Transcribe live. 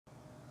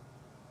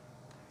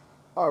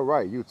All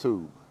right,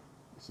 YouTube.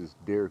 This is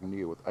Derek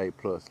Neal with A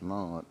Plus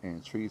Lawn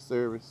and Tree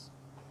Service.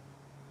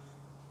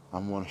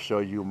 I'm going to show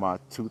you my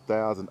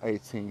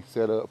 2018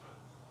 setup,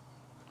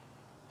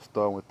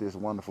 starting with this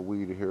wonderful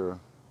weed here.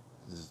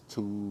 This is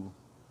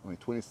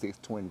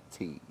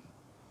 2620T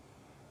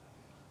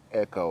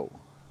Echo.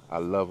 I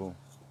love them.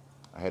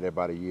 I had it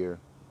about a year.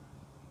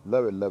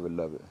 Love it, love it,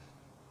 love it.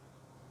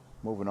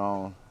 Moving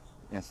on,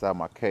 inside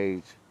my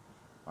cage,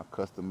 my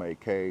custom-made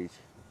cage,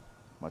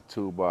 my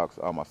toolbox,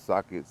 all my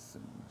sockets,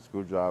 and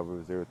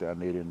screwdrivers, everything I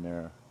need in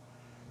there.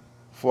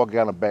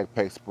 4-gallon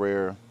backpack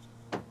sprayer.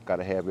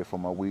 Gotta have it for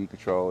my weed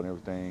control and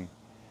everything.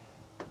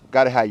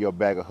 Gotta have your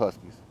bag of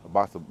Huskies, a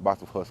box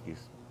of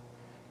Huskies.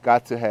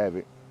 Got to have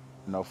it,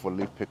 for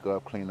leaf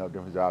pickup, clean up,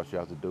 different jobs you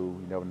have to do.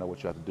 You never know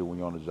what you have to do when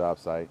you're on the job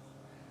site.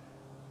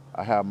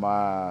 I have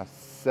my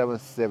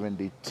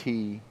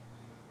 770T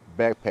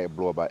backpack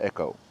blower by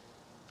Echo.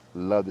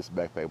 Love this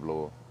backpack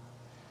blower.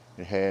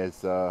 It has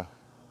some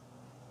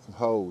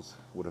hose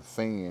with a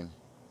fan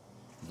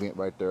vent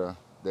right there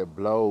that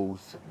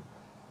blows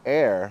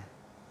air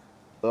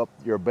up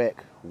your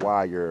back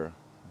while you're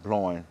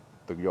blowing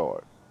the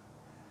yard.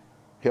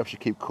 Helps you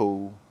keep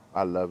cool.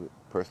 I love it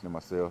personally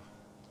myself.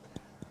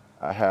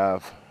 I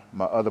have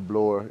my other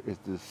blower is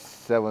the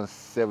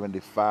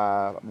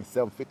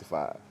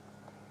 755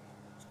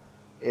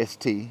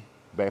 ST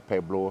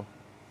backpack blower.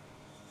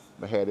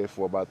 I had it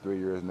for about 3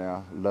 years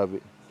now. Love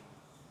it.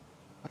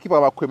 I keep all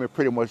my equipment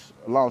pretty much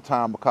a long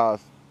time because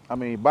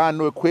buying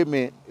new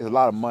equipment is a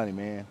lot of money,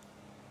 man.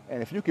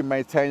 And if you can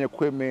maintain your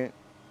equipment,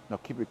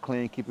 keep it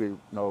clean, keep it,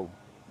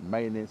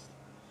 maintenance,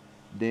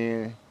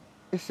 then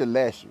it should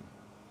last you.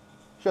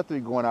 You have to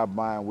be going out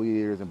buying weed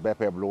eaters and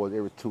backpack blowers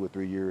every 2 or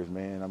 3 years,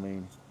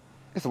 man.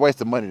 It's a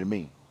waste of money to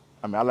me.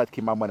 I like to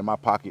keep my money in my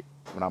pocket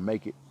when I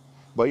make it.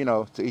 But,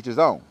 to each his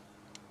own.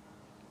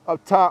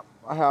 Up top,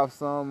 I have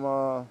some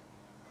hand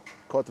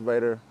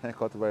cultivator,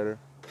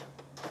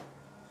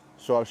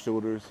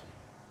 sharpshooters,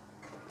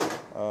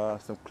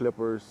 some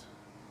clippers.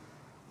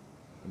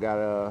 Got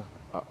a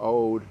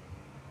old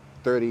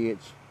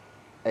 30-inch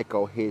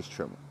Echo hedge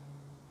trimmer.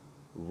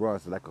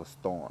 Runs like a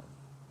storm.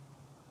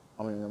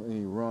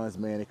 It runs,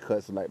 man. It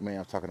cuts like, man,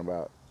 I'm talking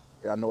about.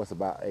 I know it's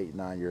about 8,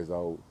 9 years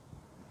old.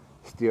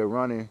 Still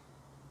running.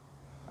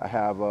 I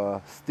have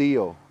a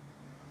steel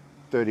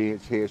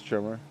 30-inch hedge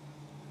trimmer.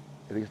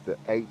 I think it's the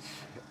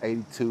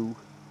H82,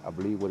 I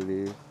believe what it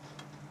is.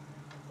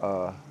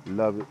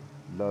 Love it,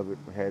 love it.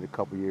 Had it a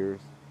couple years.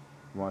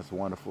 Runs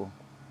wonderful.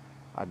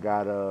 I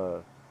got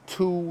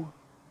two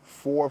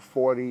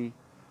 440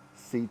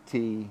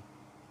 CT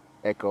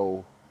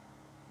Echo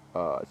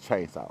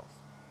chainsaws.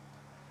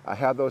 I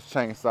have those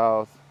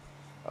chainsaws.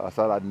 That's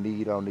all I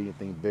need. I don't need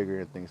anything bigger,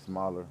 anything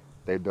smaller.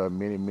 They've done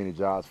many, many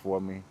jobs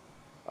for me.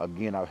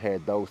 Again, I've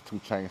had those two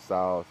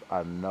chainsaws,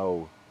 I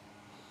know,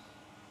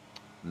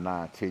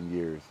 9, 10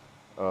 years.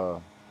 Uh,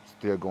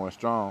 Still going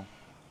strong.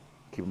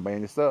 Keep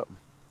banging this up.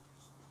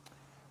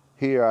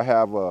 Here I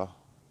have a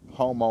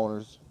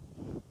homeowner's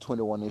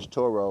 21-inch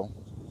Toro.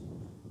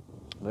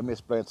 Let me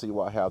explain to you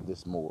why I have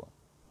this more.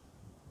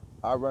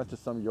 I run to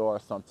some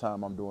yard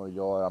sometime. I'm doing a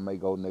yard. I may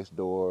go next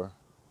door,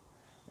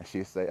 and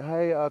she say,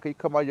 "Hey, can you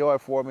come my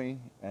yard for me?"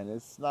 And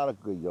it's not a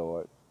good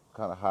yard,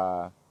 kind of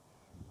high.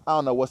 I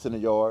don't know what's in the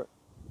yard.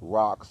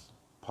 Rocks,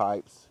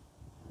 pipes,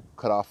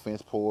 cut off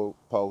fence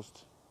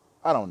post.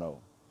 I don't know.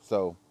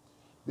 So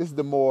this is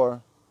the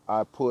more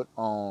I put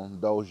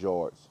on those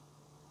yards.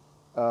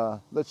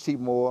 Let's cheap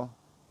more.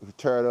 If you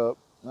tear it up,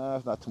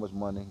 it's not too much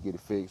money. Get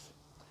it fixed.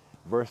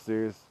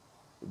 Versus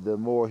the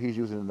more he's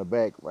using in the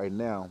back right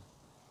now,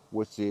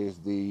 which is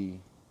the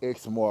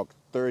Exmark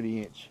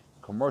 30-inch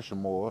commercial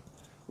mower,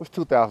 was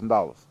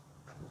 $2,000.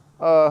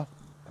 Uh,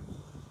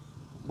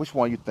 which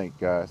one you think,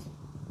 guys?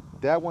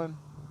 That one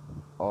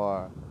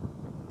or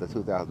the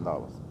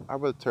 $2,000? I'd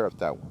rather tear up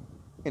that one.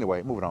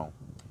 Anyway, moving on.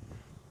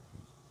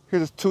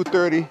 Here's this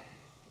 230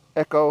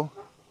 Echo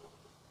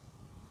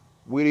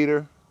weed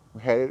eater.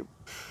 We had it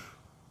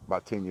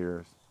about 10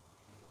 years.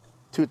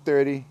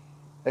 230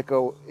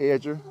 Echo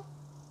Edger.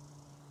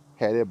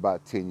 Had it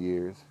about 10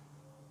 years.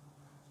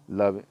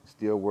 Love it.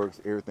 Still works.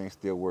 Everything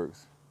still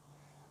works.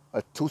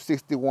 A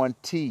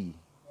 261T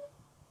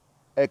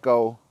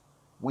Echo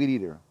weed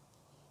eater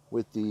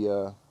with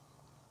the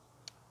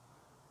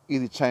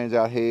easy change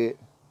out head.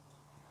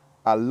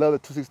 I love the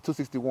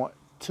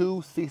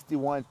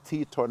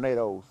 261T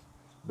Tornadoes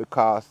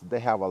because they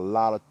have a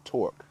lot of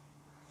torque.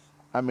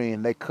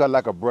 They cut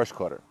like a brush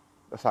cutter.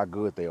 That's how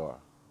good they are.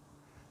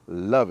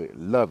 Love it,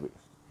 love it.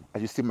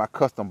 As you see, my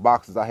custom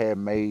boxes I had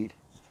made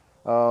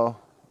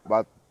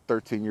about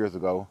 13 years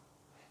ago,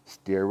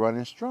 still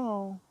running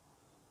strong.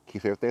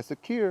 Keeps everything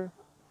secure.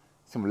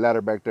 Some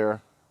ladder back there,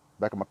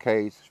 back of my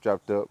cage,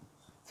 strapped up,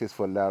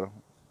 6-foot ladder.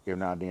 Every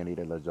now and then, need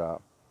that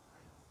little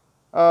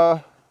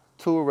job.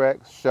 Tool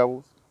racks,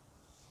 shovels,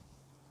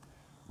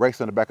 brakes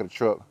on the back of the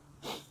truck.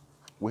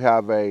 We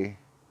have a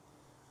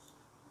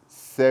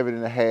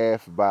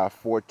 7.5 by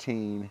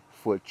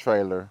 14-foot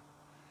trailer,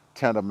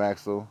 tandem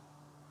axle.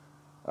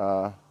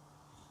 I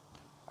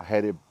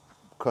had it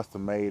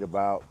custom made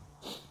about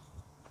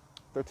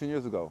 13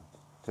 years ago.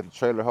 To the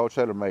trailer, whole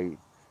trailer made.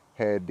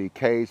 Had the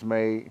cage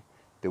made,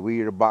 the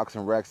weed, the box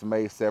and racks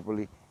made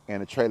separately,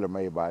 and the trailer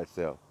made by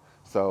itself.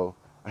 So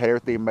I had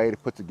everything made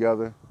and put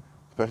together,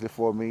 especially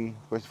for me,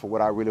 especially for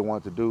what I really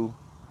wanted to do.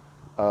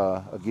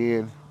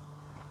 Again,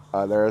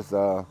 there's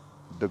the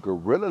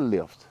Gorilla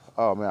Lift.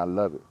 Oh man, I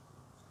love it.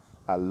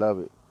 I love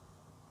it.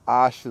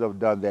 I should have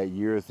done that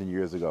years and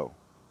years ago.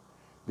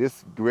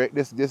 This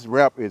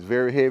ramp is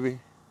very heavy,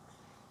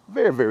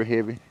 very very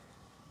heavy,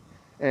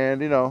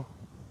 and you know,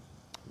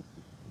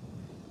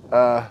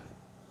 Gorilla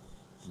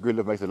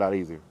Lift makes it a lot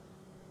easier.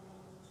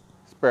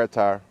 Spare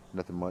tire,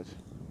 nothing much.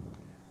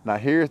 Now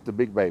here's the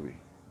big baby.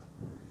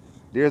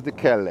 There's the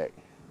Cadillac.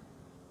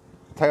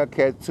 Tiger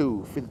Cat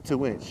 2,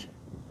 52-inch,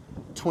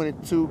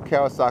 22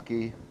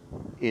 Kawasaki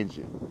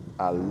engine.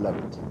 I love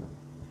it.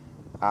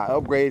 I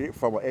upgraded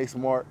from an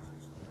X-Mark.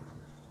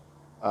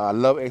 I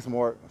love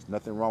X-Mark. There's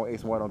nothing wrong with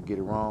X-Mark. Don't get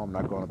it wrong. I'm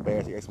not going to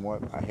bash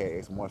X-Mark. I had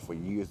X-Mark for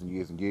years and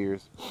years and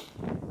years.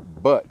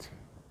 But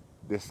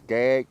the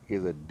Skag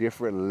is a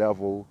different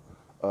level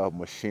of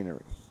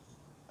machinery.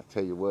 I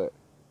tell you what,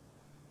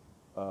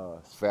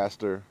 it's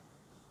faster,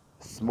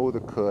 smoother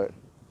cut,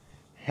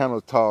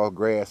 handles tall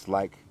grass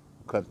like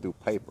cutting through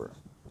paper.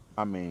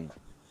 I mean,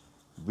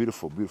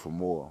 beautiful, beautiful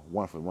mower.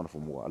 Wonderful,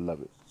 wonderful mower. I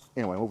love it.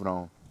 Anyway, moving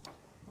on.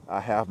 I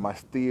have my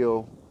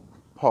Stihl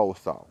pole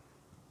saw.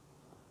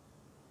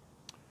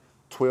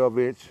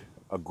 12-inch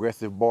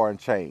aggressive bar and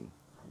chain.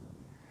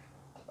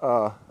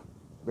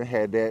 Been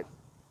had that,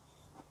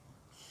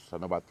 I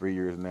don't know, about 3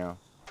 years now.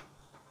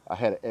 I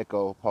had an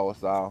Echo pole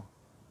saw.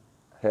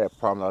 Had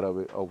problems out of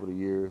it over the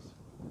years.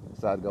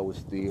 Decided to go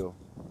with Stihl.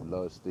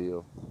 Love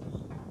Stihl.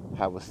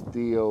 Have a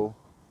Stihl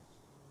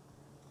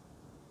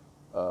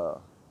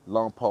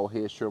long pole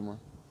head trimmer.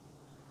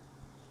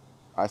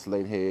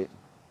 Isolating head.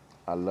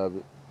 I love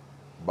it.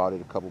 Bought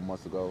it a couple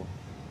months ago.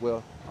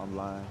 Well, I'm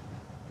lying.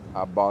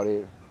 I bought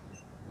it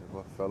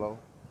with a fellow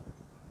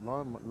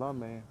lawn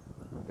man.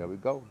 There we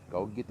go.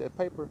 Go get that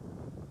paper.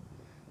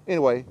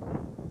 Anyway,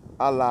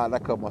 I lied a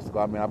couple months ago.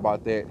 I mean, I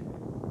bought that.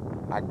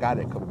 I got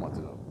it a couple months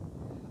ago.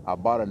 I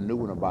bought a new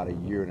one about a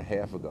year and a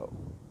half ago.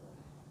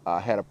 I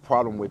had a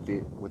problem with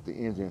it, with the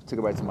engine. Took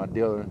it back to my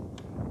dealer.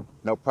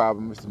 No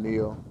problem, Mr.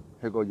 Neal.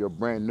 Here go your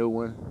brand new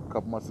one a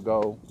couple months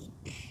ago.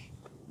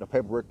 No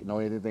paperwork, no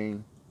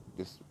anything,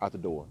 just out the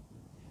door.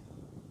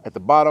 At the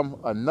bottom,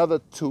 another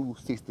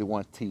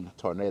 261T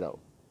Tornado.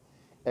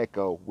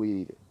 Echo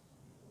weed eater.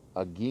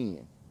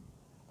 Again,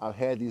 I've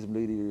had these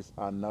weed eaters,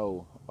 I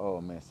know,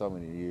 oh man, so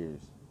many years.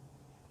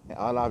 And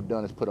all I've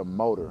done is put a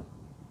motor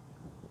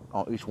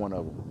on each one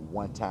of them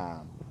one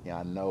time. And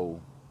I know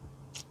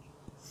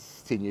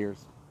 10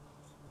 years,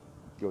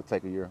 give or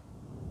take a year.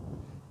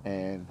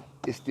 And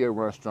it still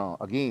runs strong.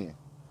 Again,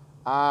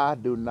 I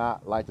do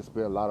not like to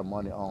spend a lot of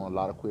money on a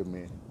lot of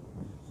equipment.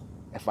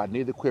 If I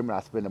need the equipment,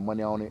 I spend the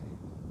money on it,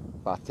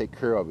 but I take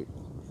care of it.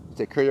 You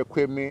take care of your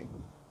equipment,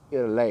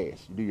 it'll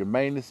last. You do your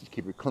maintenance, you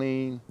keep it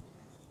clean.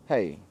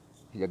 Hey,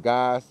 you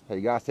guys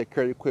take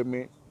care of your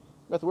equipment.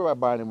 You don't have to worry about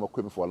buying any more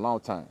equipment for a long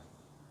time.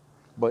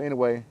 But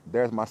anyway,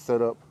 there's my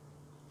setup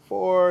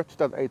for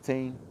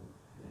 2018.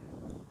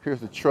 Here's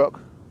the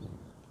truck,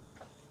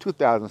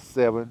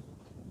 2007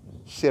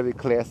 Chevy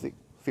Classic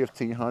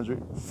 1500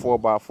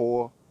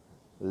 4x4.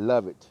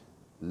 Love it,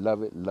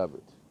 love it, love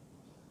it.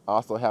 I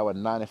also have a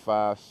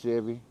 95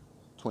 Chevy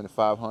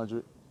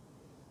 2500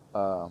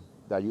 that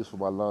I use for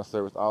my lawn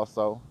service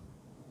also.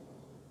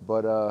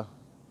 But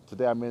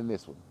today I'm in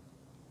this one.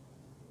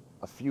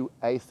 A few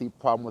AC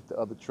problem with the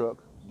other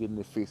truck, getting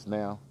it fixed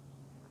now.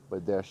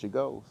 But there she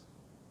goes.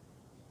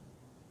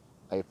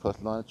 A+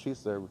 Lawn and Tree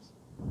Service.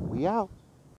 We out.